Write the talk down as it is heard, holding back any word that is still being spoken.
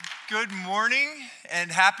Good morning and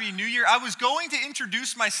Happy New Year. I was going to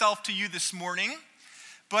introduce myself to you this morning,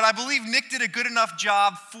 but I believe Nick did a good enough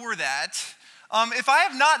job for that. If I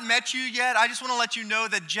have not met you yet, I just want to let you know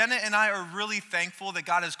that Jenna and I are really thankful that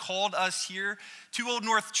God has called us here to Old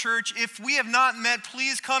North Church. If we have not met,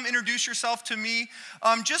 please come introduce yourself to me.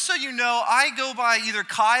 Just so you know, I go by either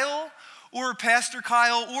Kyle or Pastor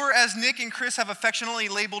Kyle, or as Nick and Chris have affectionately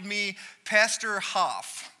labeled me, Pastor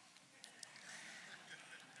Hoff.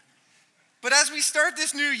 But as we start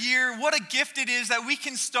this new year, what a gift it is that we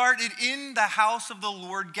can start it in the house of the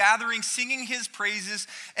Lord, gathering, singing his praises,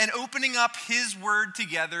 and opening up his word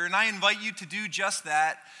together. And I invite you to do just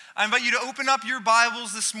that. I invite you to open up your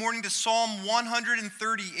Bibles this morning to Psalm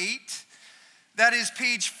 138. That is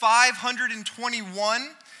page 521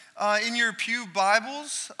 in your pew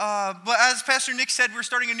Bibles. But as Pastor Nick said, we're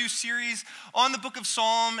starting a new series on the book of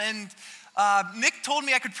Psalm. And Nick told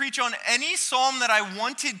me I could preach on any psalm that I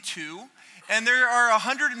wanted to. And there are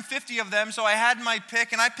 150 of them, so I had my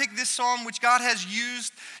pick, and I picked this psalm which God has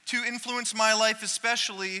used to influence my life,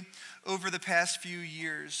 especially over the past few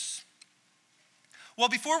years. Well,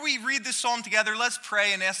 before we read this psalm together, let's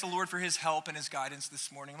pray and ask the Lord for his help and his guidance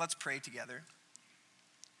this morning. Let's pray together.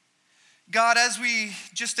 God, as we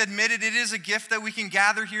just admitted, it is a gift that we can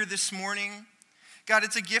gather here this morning. God,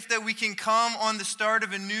 it's a gift that we can come on the start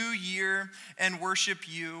of a new year and worship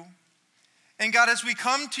you. And God, as we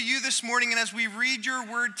come to you this morning and as we read your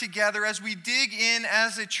word together, as we dig in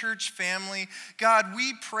as a church family, God,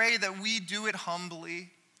 we pray that we do it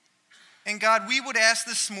humbly. And God, we would ask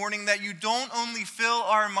this morning that you don't only fill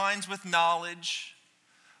our minds with knowledge,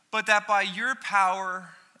 but that by your power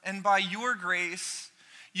and by your grace,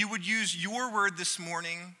 you would use your word this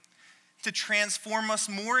morning to transform us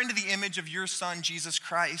more into the image of your Son, Jesus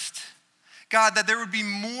Christ. God, that there would be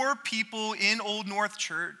more people in Old North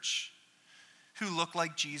Church who look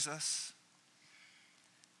like Jesus.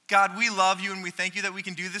 God, we love you and we thank you that we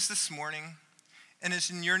can do this morning. And it's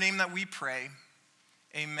in your name that we pray.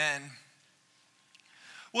 Amen.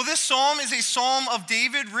 Well, this psalm is a psalm of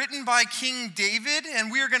David written by King David,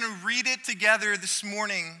 and we are going to read it together this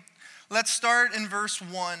morning. Let's start in verse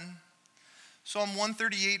 1. Psalm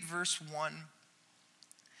 138, verse 1.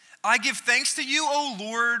 I give thanks to you, O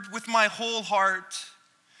Lord, with my whole heart.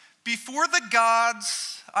 Before the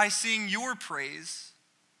gods, I sing your praise.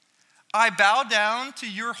 I bow down to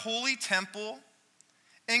your holy temple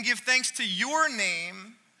and give thanks to your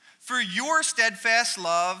name for your steadfast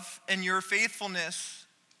love and your faithfulness.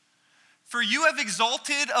 For you have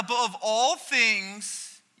exalted above all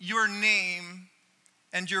things your name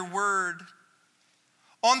and your word.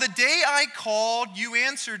 On the day I called, you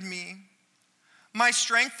answered me. My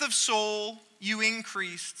strength of soul you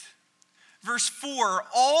increased. Verse 4,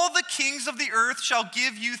 all the kings of the earth shall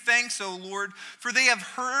give you thanks, O Lord, for they have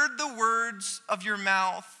heard the words of your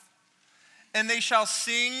mouth, and they shall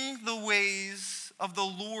sing the ways of the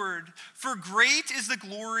Lord. For great is the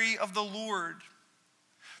glory of the Lord.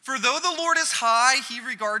 For though the Lord is high, he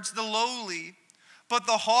regards the lowly, but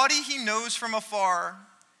the haughty he knows from afar.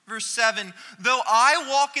 Verse 7, though I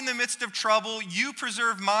walk in the midst of trouble, you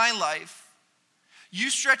preserve my life. You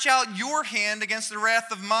stretch out your hand against the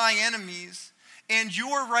wrath of my enemies, and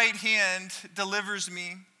your right hand delivers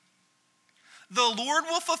me. The Lord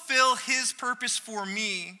will fulfill his purpose for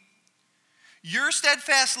me. Your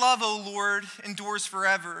steadfast love, O Lord, endures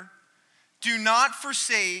forever. Do not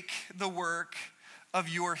forsake the work of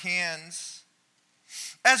your hands.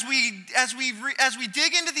 As we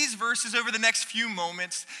dig into these verses over the next few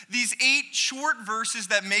moments, these 8 short verses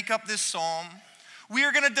that make up this psalm, we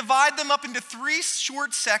are going to divide them up into 3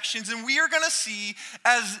 short sections, and we are going to see,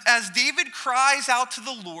 as David cries out to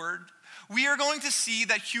the Lord, we are going to see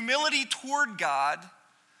that humility toward God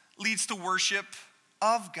leads to worship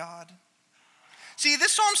of God. See,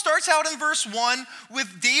 this psalm starts out in verse 1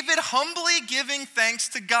 with David humbly giving thanks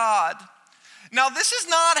to God. Now, this is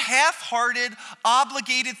not half-hearted,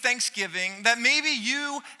 obligated thanksgiving that maybe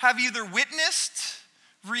you have either witnessed,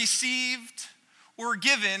 received, or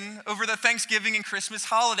given over the Thanksgiving and Christmas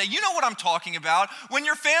holiday. You know what I'm talking about. When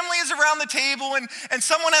your family is around the table and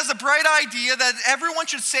someone has a bright idea that everyone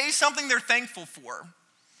should say something they're thankful for.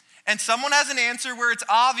 And someone has an answer where it's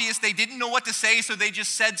obvious they didn't know what to say, so they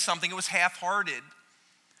just said something. It was half-hearted.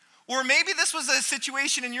 Or maybe this was a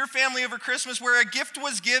situation in your family over Christmas where a gift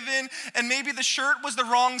was given and maybe the shirt was the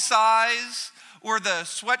wrong size, or the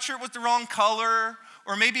sweatshirt was the wrong color,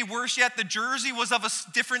 or maybe worse yet, the jersey was of a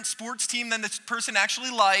different sports team than this person actually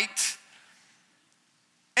liked.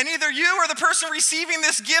 And either you or the person receiving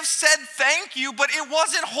this gift said thank you, but it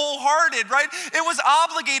wasn't wholehearted, right? It was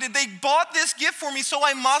obligated. They bought this gift for me, so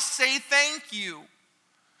I must say thank you.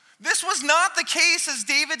 This was not the case as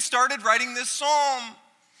David started writing this psalm.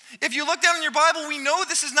 If you look down in your Bible, we know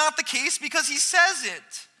this is not the case because he says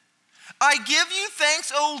it. I give you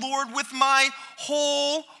thanks, O Lord, with my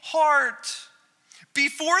whole heart.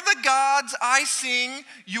 Before the gods, I sing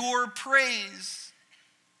your praise.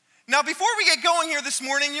 Now, before we get going here this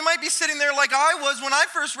morning, you might be sitting there like I was when I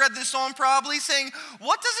first read this psalm, probably saying,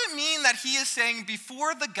 what does it mean that he is saying,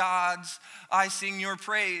 before the gods, I sing your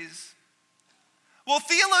praise? Well,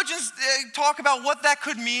 theologians talk about what that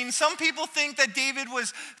could mean. Some people think that David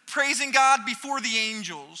was praising God before the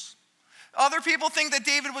angels. Other people think that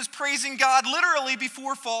David was praising God literally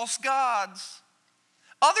before false gods.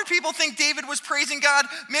 Other people think David was praising God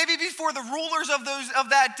maybe before the rulers of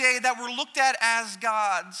that day that were looked at as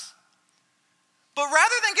gods. But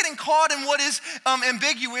rather than getting caught in what is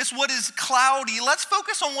ambiguous, what is cloudy, let's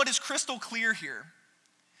focus on what is crystal clear here.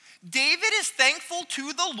 David is thankful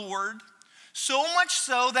to the Lord, so much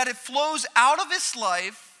so that it flows out of his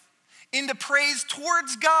life into praise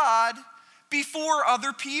towards God before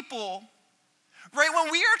other people. Right?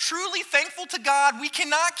 When we are truly thankful to God, we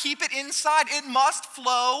cannot keep it inside. It must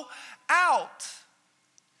flow out.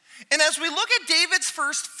 And as we look at David's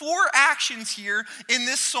first 4 actions here in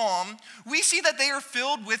this psalm, we see that they are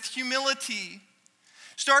filled with humility.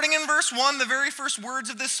 Starting in verse 1, the very first words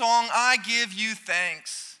of this song, I give you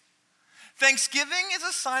thanks. Thanksgiving is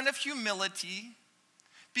a sign of humility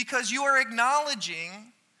because you are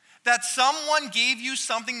acknowledging that someone gave you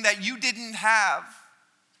something that you didn't have.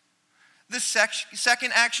 The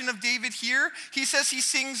second action of David here, he says he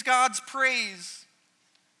sings God's praise.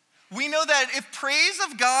 We know that if praise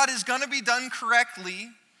of God is going to be done correctly,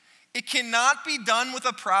 it cannot be done with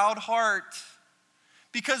a proud heart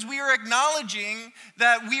because we are acknowledging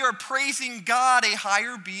that we are praising God, a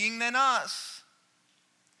higher being than us.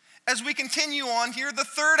 As we continue on here, the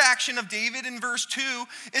third action of David in verse 2,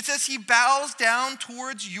 it says he bows down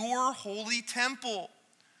towards your holy temple.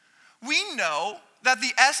 We know that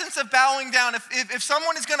the essence of bowing down, if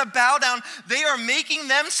someone is going to bow down, they are making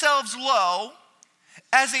themselves low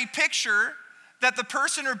as a picture that the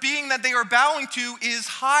person or being that they are bowing to is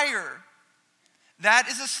higher. That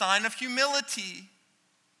is a sign of humility.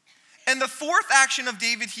 And the fourth action of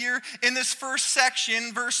David here in this first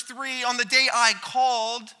section, verse 3, on the day I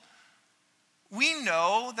called, we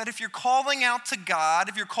know that if you're calling out to God,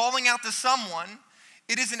 if you're calling out to someone,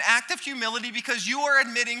 it is an act of humility because you are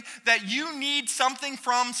admitting that you need something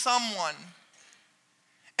from someone.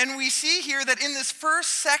 And we see here that in this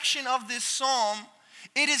first section of this psalm,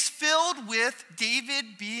 it is filled with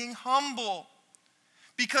David being humble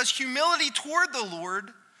because humility toward the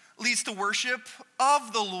Lord leads to worship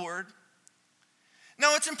of the Lord.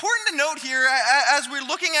 Now, it's important to note here, as we're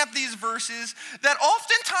looking at these verses, that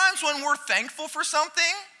oftentimes when we're thankful for something,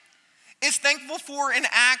 it's thankful for an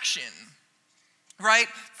action, right?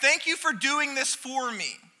 Thank you for doing this for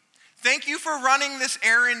me. Thank you for running this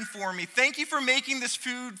errand for me. Thank you for making this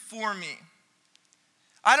food for me.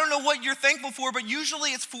 I don't know what you're thankful for, but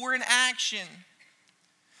usually it's for an action.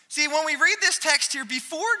 See, when we read this text here,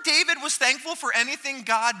 before David was thankful for anything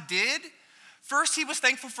God did, first he was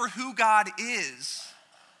thankful for who God is.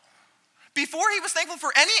 Before he was thankful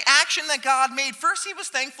for any action that God made, first he was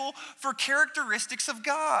thankful for characteristics of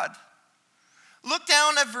God. Look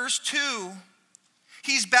down at verse 2.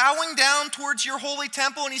 He's bowing down towards your holy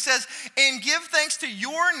temple and he says, and give thanks to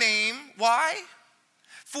your name. Why?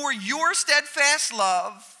 For your steadfast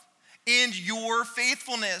love and your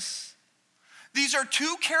faithfulness. These are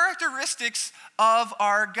 2 characteristics of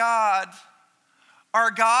our God. Our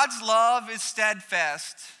God's love is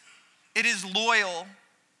steadfast. It is loyal.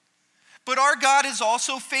 But our God is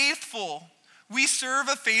also faithful. We serve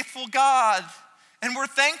a faithful God, and we're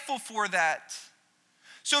thankful for that.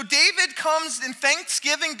 So David comes in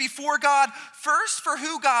thanksgiving before God, first for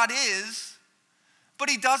who God is,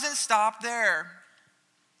 but he doesn't stop there.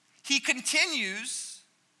 He continues,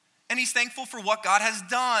 and he's thankful for what God has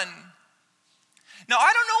done. Now,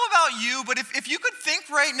 I don't know about you, but if you could think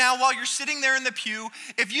right now while you're sitting there in the pew,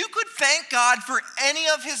 if you could thank God for any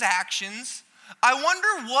of his actions, I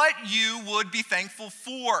wonder what you would be thankful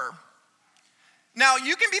for. Now,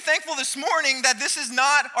 you can be thankful this morning that this is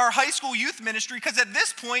not our high school youth ministry, because at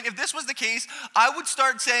this point, if this was the case, I would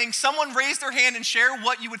start saying, someone raise their hand and share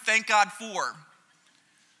what you would thank God for.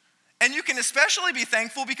 And you can especially be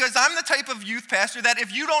thankful because I'm the type of youth pastor that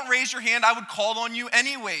if you don't raise your hand, I would call on you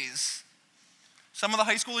anyways. Some of the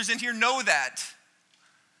high schoolers in here know that.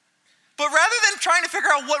 But rather than trying to figure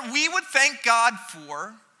out what we would thank God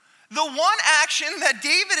for, the one action that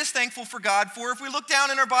David is thankful for God for, if we look down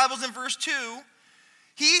in our Bibles in verse 2,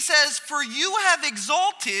 he says, for you have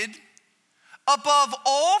exalted above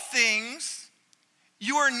all things,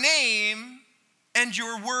 your name and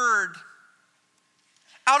your word.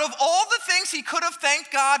 Out of all the things he could have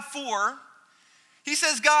thanked God for, he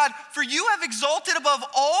says, God, for you have exalted above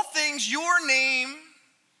all things your name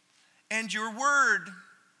and your word.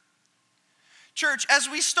 Church, as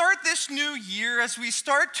we start this new year, as we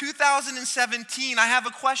start 2017, I have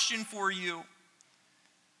a question for you.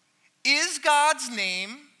 Is God's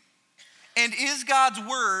name and is God's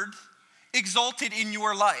word exalted in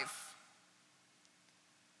your life?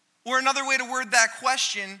 Or another way to word that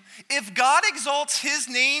question, if God exalts his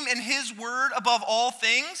name and his word above all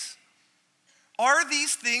things, are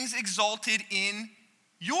these things exalted in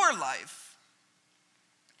your life?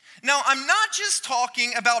 Now, I'm not just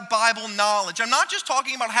talking about Bible knowledge. I'm not just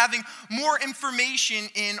talking about having more information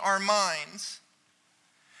in our minds.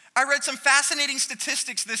 I read some fascinating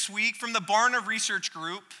statistics this week from the Barna Research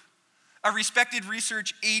Group, a respected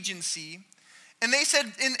research agency. And they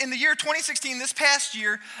said in the year 2016, this past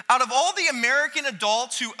year, out of all the American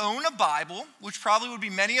adults who own a Bible, which probably would be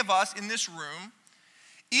many of us in this room,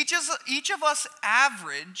 each of us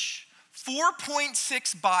average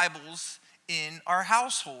 4.6 Bibles in our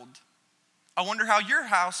household. I wonder how your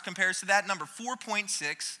house compares to that number,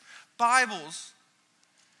 4.6 Bibles.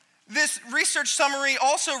 This research summary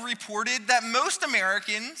also reported that most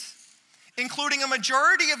Americans, including a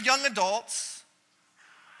majority of young adults,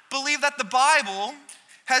 believe that the Bible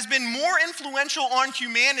has been more influential on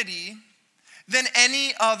humanity than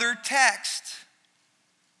any other text.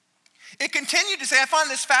 It continued to say, I find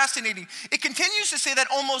this fascinating, it continues to say that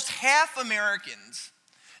almost half Americans,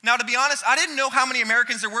 now to be honest, I didn't know how many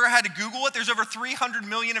Americans there were, I had to Google it, there's over 300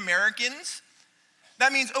 million Americans.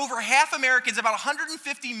 That means over half Americans, about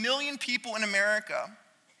 150 million people in America,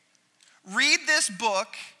 read this book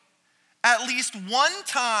at least one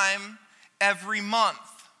time every month.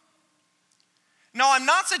 Now, I'm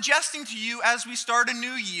not suggesting to you as we start a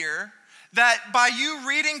new year that by you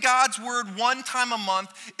reading God's word one time a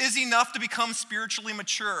month is enough to become spiritually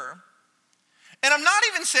mature. And I'm not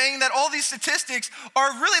even saying that all these statistics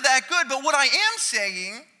are really that good, but what I am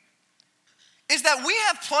saying is that we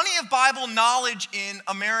have plenty of Bible knowledge in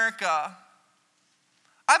America.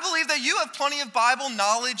 I believe that you have plenty of Bible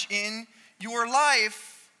knowledge in your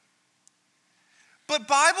life. But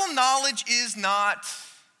Bible knowledge is not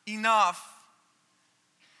enough.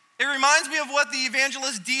 It reminds me of what the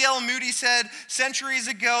evangelist D.L. Moody said centuries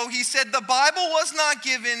ago. He said, the Bible was not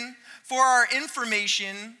given for our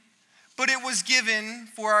information, but it was given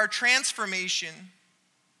for our transformation.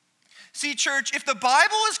 See, church, if the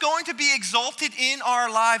Bible is going to be exalted in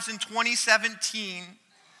our lives in 2017,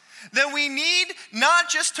 then we need not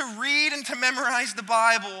just to read and to memorize the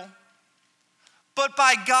Bible, but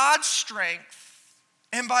by God's strength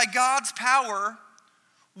and by God's power,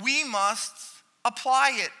 we must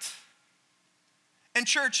apply it. And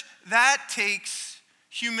church, that takes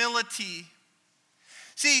humility.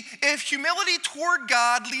 See, if humility toward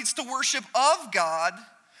God leads to worship of God,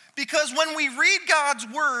 because when we read God's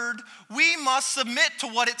word, we must submit to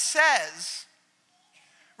what it says,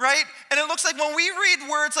 right? And it looks like when we read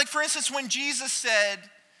words, like for instance, when Jesus said,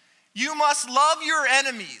 you must love your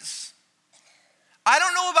enemies. I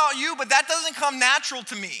don't know about you, but that doesn't come natural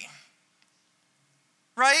to me,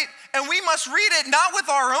 right? And we must read it not with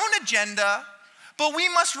our own agenda, but we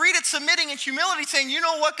must read it submitting in humility, saying, you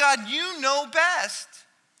know what, God, you know best.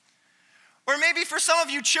 Or maybe for some of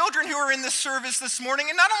you children who are in this service this morning,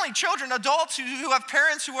 and not only children, adults who have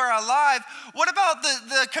parents who are alive, what about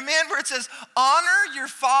the command where it says, honor your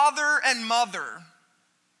father and mother?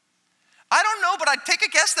 I don't know, but I'd take a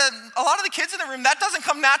guess that a lot of the kids in the room, that doesn't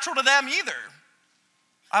come natural to them either.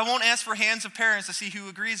 I won't ask for hands of parents to see who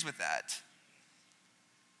agrees with that.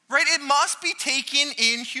 Right? It must be taken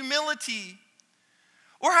in humility.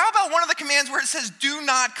 Or how about one of the commands where it says, do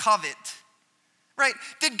not covet? Right?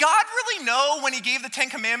 Did God really know when he gave the 10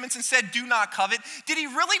 commandments and said, do not covet? Did he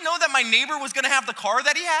really know that my neighbor was going to have the car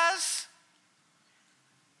that he has?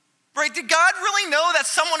 Right? Did God really know that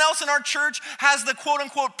someone else in our church has the quote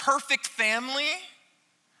unquote perfect family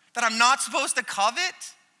that I'm not supposed to covet?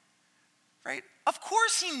 Right? Of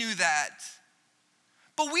course he knew that.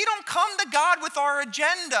 But we don't come to God with our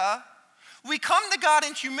agenda. We come to God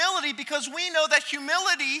in humility because we know that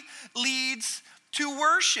humility leads to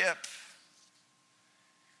worship.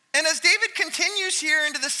 And as David continues here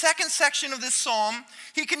into the second section of this psalm,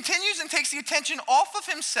 he continues and takes the attention off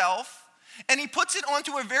of himself and he puts it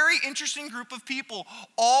onto a very interesting group of people,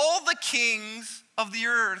 all the kings of the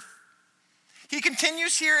earth. He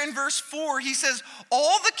continues here in verse 4. He says,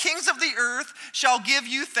 all the kings of the earth shall give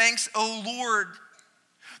you thanks, O Lord.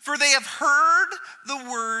 for they have heard the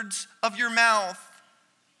words of your mouth.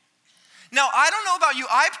 Now, I don't know about you.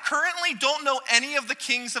 I currently don't know any of the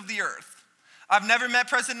kings of the earth. I've never met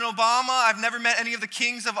President Obama. I've never met any of the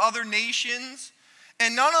kings of other nations.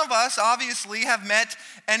 And none of us, obviously, have met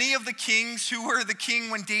any of the kings who were the king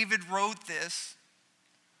when David wrote this.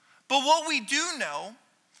 But what we do know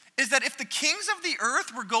is that if the kings of the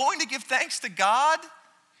earth were going to give thanks to God,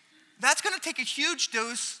 that's going to take a huge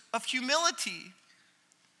dose of humility.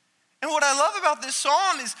 And what I love about this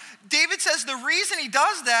psalm is David says the reason he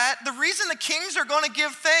does that, the reason the kings are going to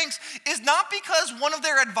give thanks is not because one of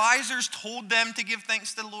their advisors told them to give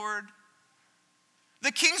thanks to the Lord.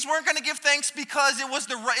 The kings weren't going to give thanks because it was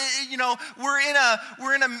we're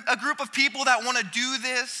in a group of people that want to do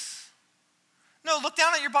this. No, look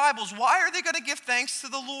down at your Bibles. Why are they going to give thanks to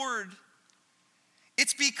the Lord?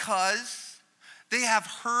 It's because they have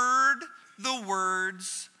heard the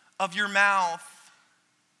words of your mouth.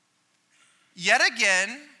 Yet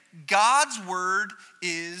again, God's word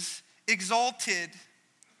is exalted.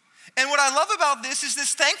 And what I love about this is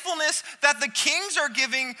this thankfulness that the kings are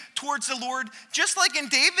giving towards the Lord, just like in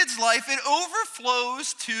David's life, it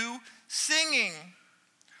overflows to singing.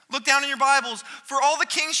 Look down in your Bibles. For all the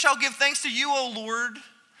kings shall give thanks to you, O Lord,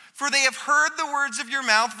 for they have heard the words of your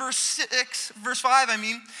mouth, verse 5,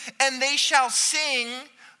 and they shall sing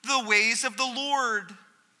the ways of the Lord.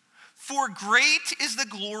 For great is the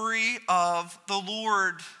glory of the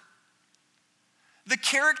Lord. The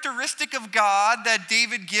characteristic of God that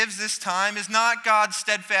David gives this time is not God's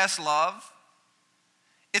steadfast love.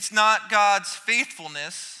 It's not God's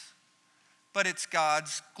faithfulness, but it's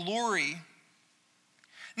God's glory.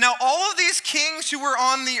 Now, all of these kings who were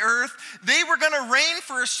on the earth, they were going to reign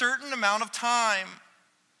for a certain amount of time.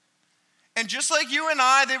 And just like you and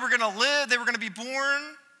I, they were going to live, they were going to be born,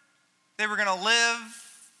 they were going to live,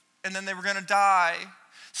 and then they were going to die.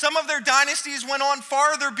 Some of their dynasties went on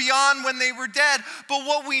farther beyond when they were dead. But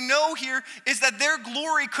what we know here is that their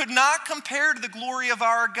glory could not compare to the glory of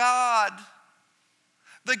our God.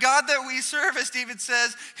 The God that we serve, as David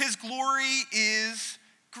says, his glory is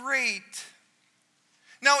great.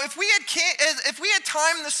 Now, if we had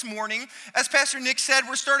time this morning, as Pastor Nick said,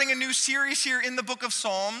 we're starting a new series here in the book of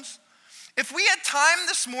Psalms. If we had time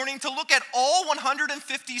this morning to look at all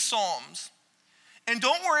 150 Psalms, and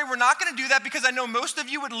don't worry, we're not going to do that because I know most of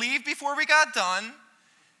you would leave before we got done.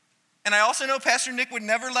 And I also know Pastor Nick would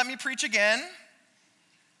never let me preach again.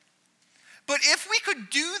 But if we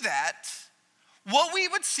could do that, what we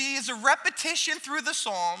would see is a repetition through the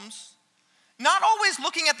Psalms, not always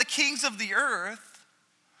looking at the kings of the earth,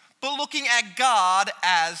 but looking at God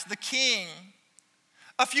as the king.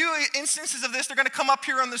 A few instances of this, they're going to come up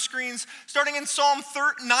here on the screens. Starting in Psalm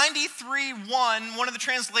 93:1, one of the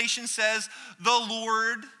translations says, "The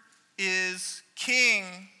Lord is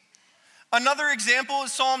king." Another example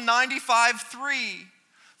is Psalm 95:3.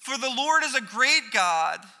 "For the Lord is a great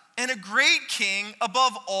God and a great king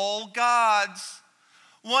above all gods."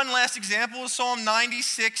 One last example is Psalm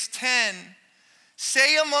 96:10.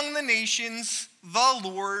 "Say among the nations, the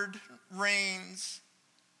Lord reigns."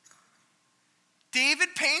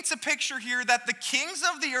 David paints a picture here that the kings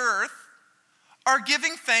of the earth are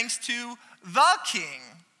giving thanks to the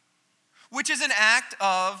king, which is an act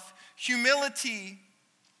of humility.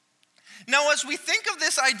 Now, as we think of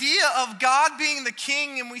this idea of God being the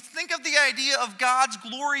king and we think of the idea of God's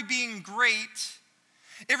glory being great,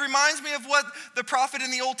 it reminds me of what the prophet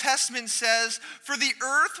in the Old Testament says, "For the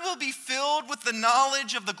earth will be filled with the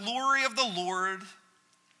knowledge of the glory of the Lord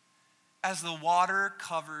as the water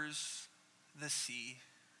covers the sea."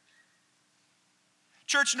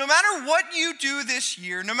 Church, no matter what you do this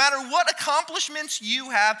year, no matter what accomplishments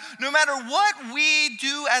you have, no matter what we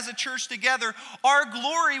do as a church together, our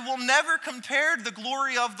glory will never compare to the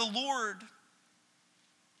glory of the Lord.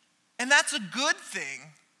 And that's a good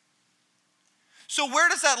thing. So where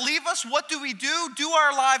does that leave us? What do we do? Do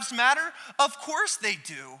our lives matter? Of course they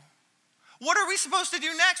do. What are we supposed to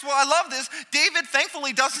do next? Well, I love this. David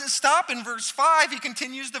thankfully doesn't stop in verse 5. He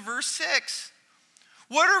continues to verse 6.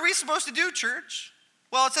 What are we supposed to do, church?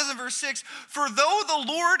 Well, it says in verse 6, "For though the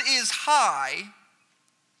Lord is high,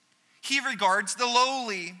 he regards the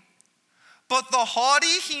lowly, but the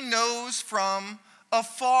haughty he knows from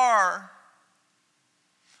afar."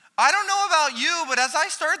 I don't know about you, but as I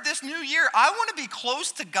start this new year, I want to be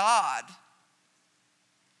close to God.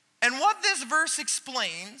 And what this verse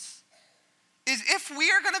explains is if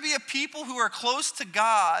we are going to be a people who are close to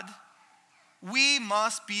God, we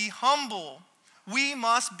must be humble. We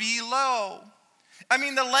must be low. I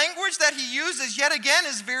mean, the language that he uses yet again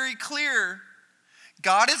is very clear.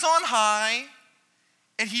 God is on high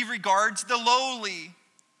and he regards the lowly.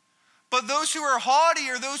 But those who are haughty,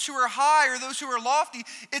 or those who are high, or those who are lofty,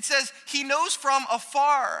 it says he knows from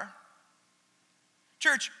afar.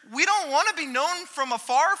 Church, we don't want to be known from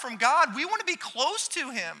afar from God. We want to be close to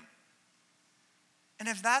him. And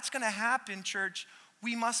if that's going to happen, church,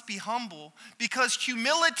 we must be humble, because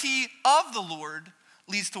humility of the Lord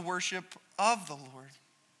leads to worship of the Lord.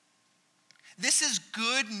 This is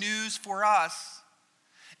good news for us.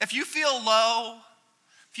 If you feel low,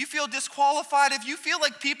 if you feel disqualified, if you feel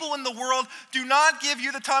like people in the world do not give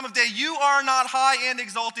you the time of day, you are not high and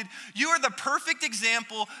exalted. You are the perfect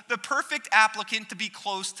example, the perfect applicant to be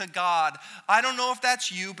close to God. I don't know if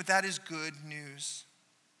that's you, but that is good news.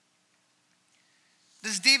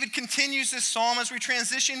 As David continues this psalm, as we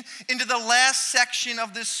transition into the last section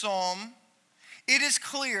of this psalm, it is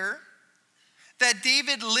clear that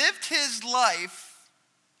David lived his life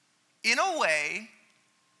in a way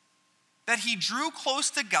that he drew close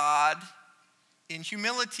to God in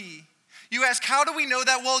humility. You ask, how do we know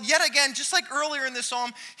that? Well, yet again, just like earlier in this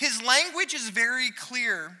psalm, his language is very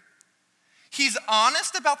clear. He's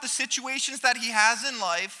honest about the situations that he has in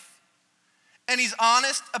life, and he's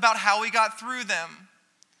honest about how he got through them.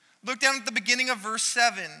 Look down at the beginning of verse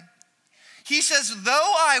 7. He says, though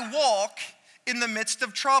I walk in the midst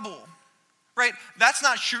of trouble, right? That's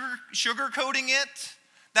not sugarcoating it.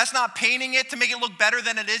 That's not painting it to make it look better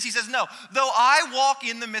than it is. He says, no, though I walk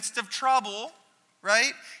in the midst of trouble,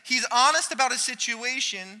 right? He's honest about his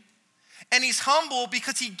situation, and he's humble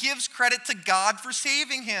because he gives credit to God for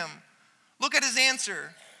saving him. Look at his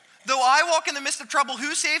answer. Though I walk in the midst of trouble,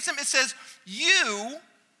 who saves him? It says, you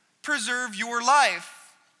preserve your life.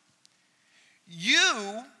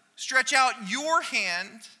 You stretch out your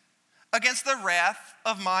hand against the wrath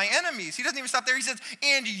of my enemies. He doesn't even stop there. He says,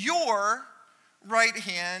 and your right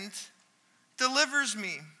hand delivers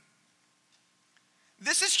me.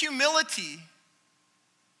 This is humility.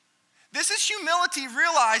 This is humility,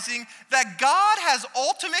 realizing that God has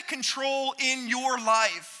ultimate control in your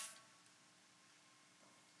life.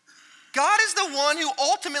 God is the one who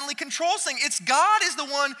ultimately controls things. It's God is the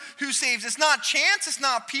one who saves. It's not chance, it's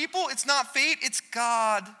not people, it's not fate, it's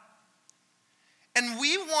God. And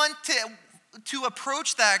we want to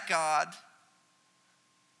approach that God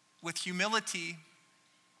with humility.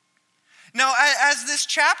 Now, as this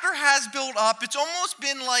chapter has built up, it's almost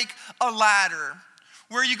been like a ladder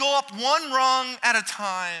where you go up one rung at a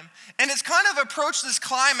time. And it's kind of approached this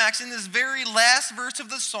climax in this very last verse of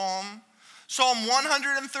the psalm, Psalm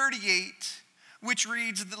 138, which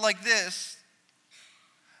reads like this: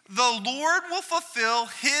 the Lord will fulfill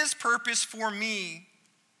his purpose for me.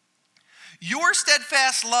 Your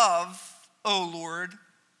steadfast love, O Lord,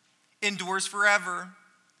 endures forever.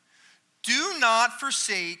 Do not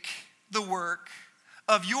forsake the work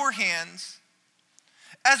of your hands.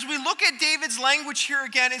 As we look at David's language here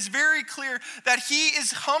again, it's very clear that he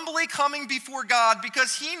is humbly coming before God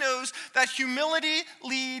because he knows that humility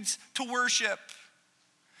leads to worship.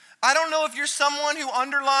 I don't know if you're someone who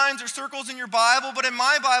underlines or circles in your Bible, but in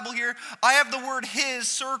my Bible here, I have the word his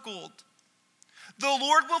circled. The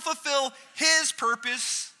Lord will fulfill his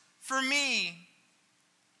purpose for me.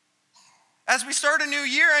 As we start a new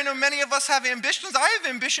year, I know many of us have ambitions. I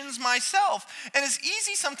have ambitions myself. And it's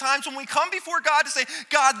easy sometimes when we come before God to say,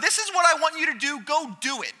 God, this is what I want you to do, go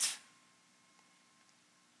do it.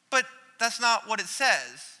 But that's not what it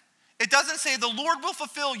says. It doesn't say the Lord will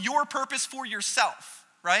fulfill your purpose for yourself,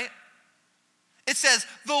 right? It says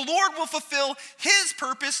the Lord will fulfill his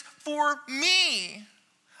purpose for me.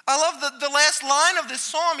 I love the last line of this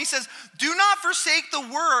psalm. He says, do not forsake the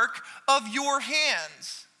work of your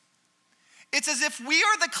hands. It's as if we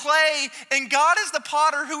are the clay and God is the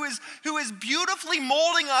potter who is beautifully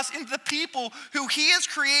molding us into the people who he has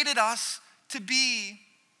created us to be.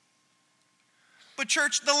 But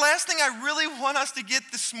church, the last thing I really want us to get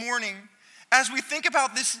this morning as we think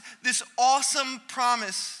about this awesome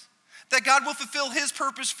promise that God will fulfill his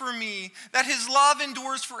purpose for me, that his love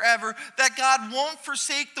endures forever, that God won't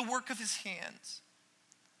forsake the work of his hands.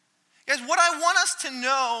 Guys, what I want us to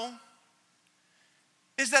know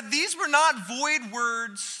is that these were not void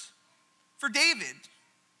words for David.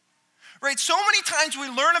 Right? So many times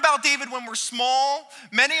we learn about David when we're small.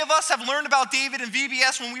 Many of us have learned about David in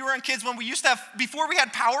VBS when we were kids, when we used to have, before we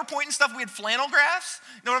had PowerPoint and stuff, we had flannel graphs.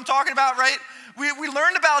 You know what I'm talking about, right? We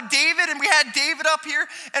learned about David and we had David up here,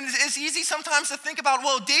 and it's easy sometimes to think about,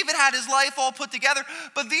 well, David had his life all put together,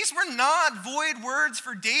 but these were not void words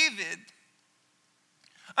for David.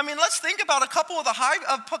 I mean, let's think about a couple of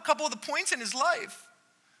the points in his life.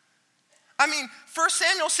 I mean, 1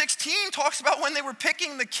 Samuel 16 talks about when they were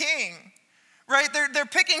picking the king, right? They're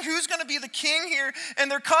picking who's going to be the king here, and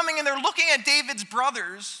they're coming and they're looking at David's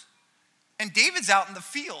brothers. And David's out in the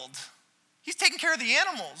field. He's taking care of the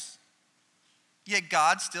animals. Yet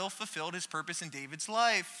God still fulfilled his purpose in David's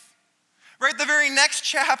life. Right, the very next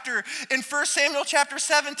chapter in 1 Samuel chapter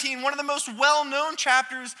 17, one of the most well-known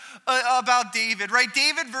chapters about David, right?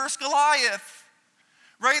 David versus Goliath,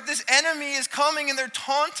 right? This enemy is coming and they're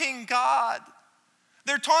taunting God.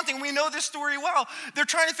 They're taunting, we know this story well. They're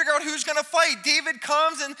trying to figure out who's gonna fight. David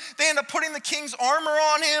comes and they end up putting the king's armor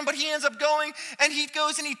on him, but he ends up going and he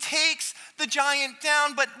goes and he takes the giant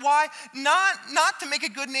down. But why? Not to make a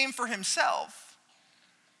good name for himself.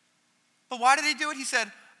 But why did he do it? He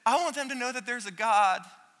said, I want them to know that there's a God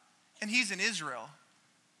and he's in Israel.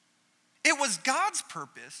 It was God's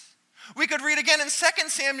purpose. We could read again in 2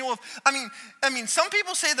 Samuel. I mean, some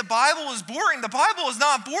people say the Bible is boring. The Bible is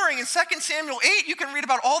not boring. In 2 Samuel 8, you can read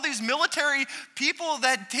about all these military people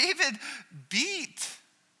that David beat.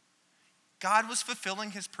 God was fulfilling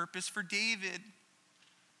his purpose for David.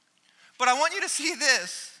 But I want you to see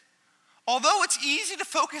this. Although it's easy to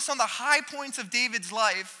focus on the high points of David's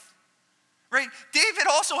life, right? David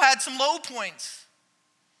also had some low points.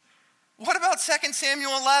 What about 2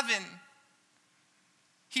 Samuel 11?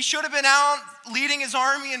 He should have been out leading his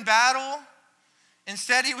army in battle.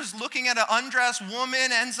 Instead, he was looking at an undressed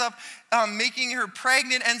woman, ends up making her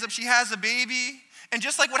pregnant, she has a baby. And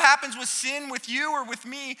just like what happens with sin with you or with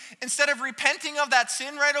me, instead of repenting of that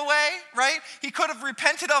sin right away, right? He could have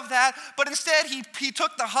repented of that, but instead he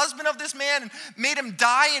took the husband of this man and made him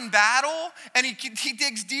die in battle, and he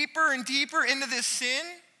digs deeper and deeper into this sin.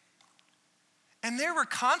 And there were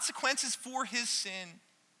consequences for his sin,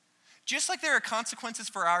 just like there are consequences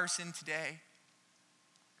for our sin today.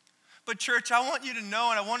 But church, I want you to know,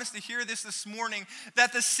 and I want us to hear this morning,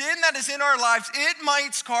 that the sin that is in our lives, it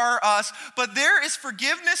might scar us, but there is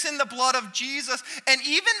forgiveness in the blood of Jesus. And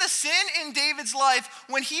even the sin in David's life,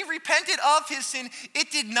 when he repented of his sin, it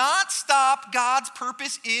did not stop God's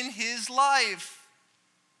purpose in his life.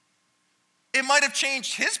 It might have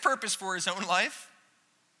changed his purpose for his own life,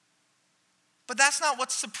 but that's not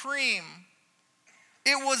what's supreme.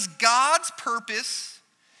 It was God's purpose,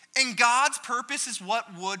 and God's purpose is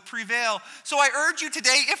what would prevail. So I urge you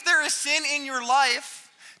today, if there is sin in your life,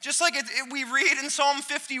 just like we read in Psalm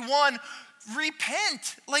 51,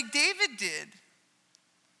 repent like David did.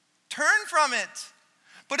 Turn from it.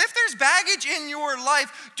 But if there's baggage in your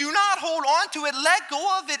life, do not hold on to it. Let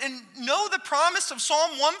go of it and know the promise of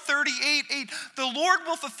Psalm 138:8. The Lord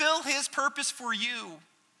will fulfill his purpose for you.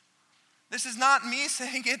 This is not me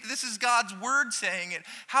saying it. This is God's word saying it.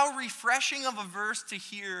 How refreshing of a verse to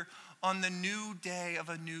hear on the new day of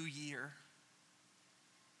a new year.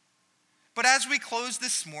 But as we close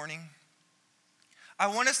this morning, I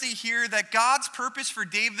want us to hear that God's purpose for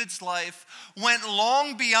David's life went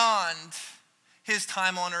long beyond his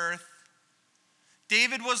time on earth.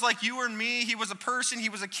 David was like you and me. He was a person. He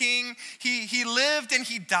was a king. He lived and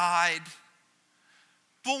he died.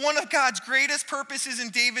 But one of God's greatest purposes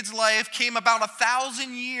in David's life came about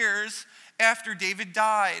 1,000 years after David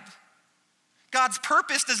died. God's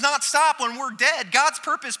purpose does not stop when we're dead. God's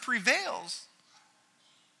purpose prevails.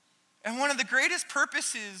 And one of the greatest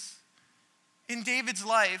purposes in David's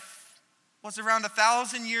life was around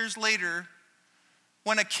 1,000 years later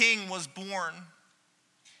when a king was born.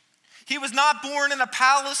 He was not born in a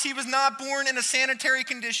palace. He was not born in a sanitary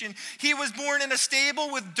condition. He was born in a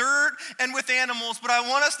stable with dirt and with animals. But I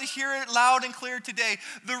want us to hear it loud and clear today.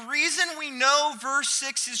 The reason we know verse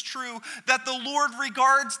 6 is true, that the Lord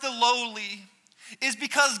regards the lowly, is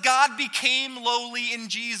because God became lowly in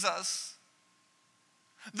Jesus.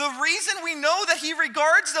 The reason we know that he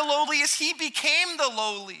regards the lowly is he became the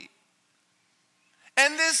lowly.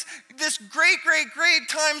 And this great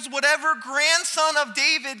times whatever grandson of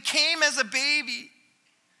David came as a baby.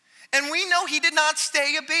 And we know he did not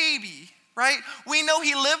stay a baby, right? We know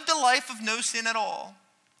he lived a life of no sin at all.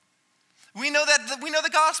 We know the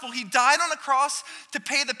gospel. He died on a cross to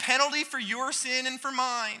pay the penalty for your sin and for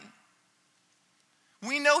mine.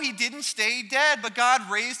 We know he didn't stay dead, but God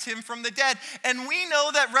raised him from the dead. And we know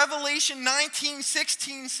that Revelation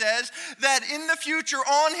 19:16 says that in the future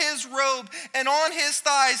on his robe and on his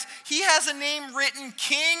thighs, he has a name written,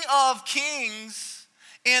 King of Kings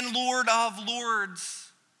and Lord of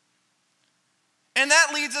Lords. And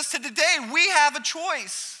that leads us to today. We have a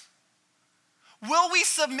choice. Will we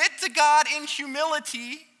submit to God in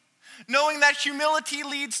humility, knowing that humility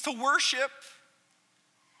leads to worship?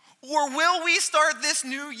 Or will we start this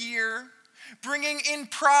new year bringing in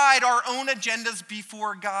pride our own agendas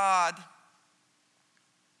before God?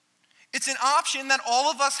 It's an option that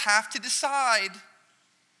all of us have to decide.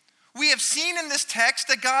 We have seen in this text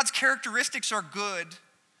that God's characteristics are good.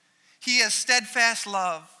 He has steadfast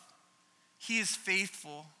love. He is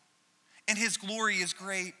faithful, and his glory is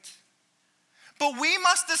great. But we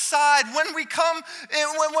must decide when we come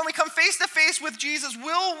face to face with Jesus,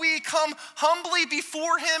 will we come humbly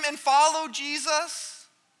before him and follow Jesus?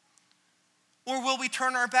 Or will we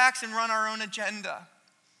turn our backs and run our own agenda?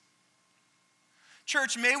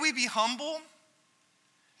 Church, may we be humble.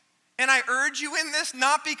 And I urge you in this,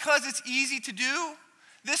 not because it's easy to do.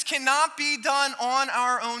 This cannot be done on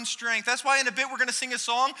our own strength. That's why in a bit we're going to sing a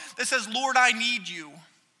song that says, Lord, I need you.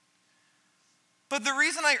 But the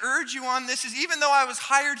reason I urge you on this is even though I was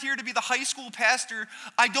hired here to be the high school pastor,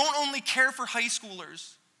 I don't only care for high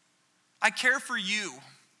schoolers. I care for you.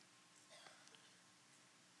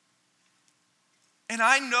 And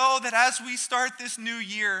I know that as we start this new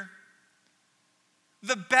year,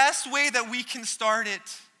 the best way that we can start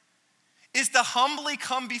it is to humbly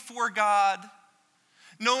come before God,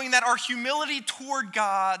 knowing that our humility toward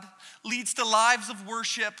God leads to lives of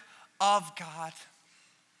worship of God.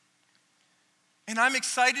 And I'm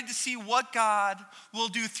excited to see what God will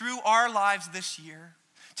do through our lives this year,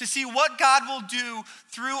 to see what God will do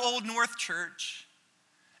through Old North Church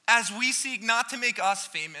as we seek not to make us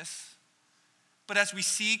famous, but as we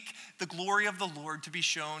seek the glory of the Lord to be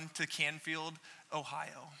shown to Canfield,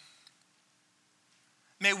 Ohio.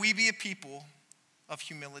 May we be a people of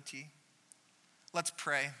humility. Let's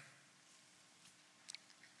pray.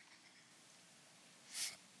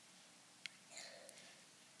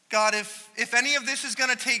 God, if any of this is going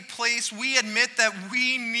to take place, we admit that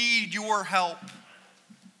we need your help.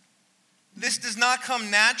 This does not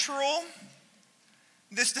come natural.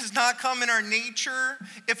 This does not come in our nature.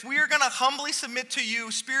 If we are going to humbly submit to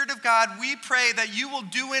you, Spirit of God, we pray that you will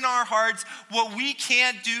do in our hearts what we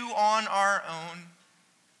can't do on our own.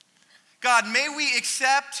 God, may we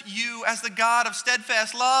accept you as the God of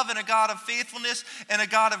steadfast love and a God of faithfulness and a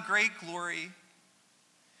God of great glory.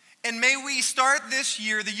 And may we start this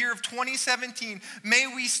year, the year of 2017, may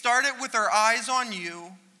we start it with our eyes on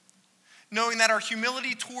you, knowing that our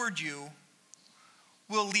humility toward you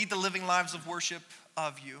will lead to living lives of worship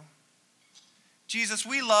of you. Jesus,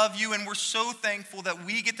 we love you and we're so thankful that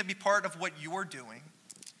we get to be part of what you're doing.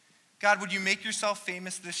 God, would you make yourself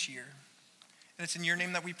famous this year? And it's in your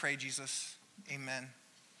name that we pray, Jesus. Amen.